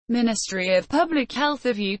Ministry of Public Health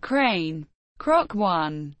of Ukraine. Krok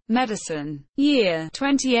 1. Medicine. Year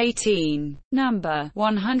 2018. Number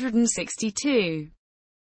 162.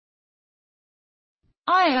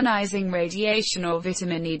 Ionizing radiation or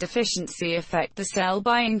vitamin E deficiency affect the cell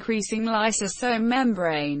by increasing lysosome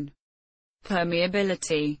membrane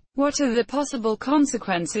permeability. What are the possible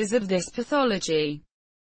consequences of this pathology?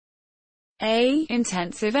 A.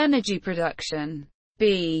 Intensive energy production.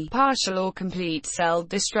 B. Partial or complete cell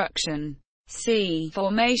destruction. C.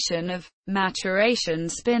 Formation of maturation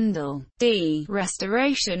spindle. D.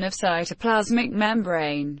 Restoration of cytoplasmic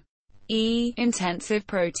membrane. E. Intensive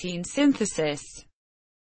protein synthesis.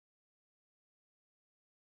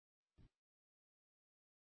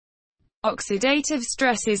 Oxidative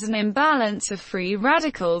stress is an imbalance of free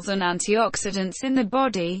radicals and antioxidants in the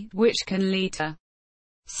body, which can lead to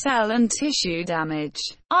cell and tissue damage.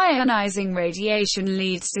 Ionizing radiation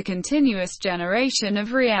leads to continuous generation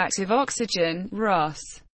of reactive oxygen (ROS)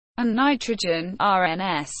 and nitrogen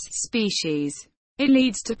 (RNS) species. It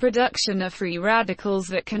leads to production of free radicals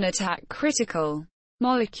that can attack critical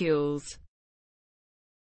molecules.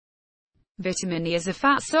 Vitamin E is a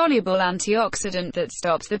fat-soluble antioxidant that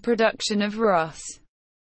stops the production of ROS.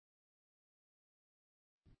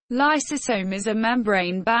 Lysosome is a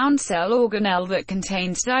membrane-bound cell organelle that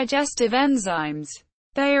contains digestive enzymes.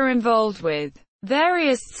 They are involved with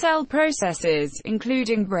various cell processes,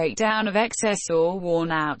 including breakdown of excess or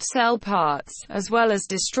worn-out cell parts, as well as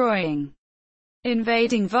destroying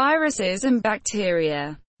invading viruses and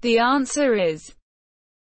bacteria. The answer is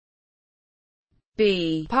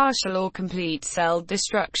B. Partial or complete cell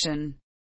destruction.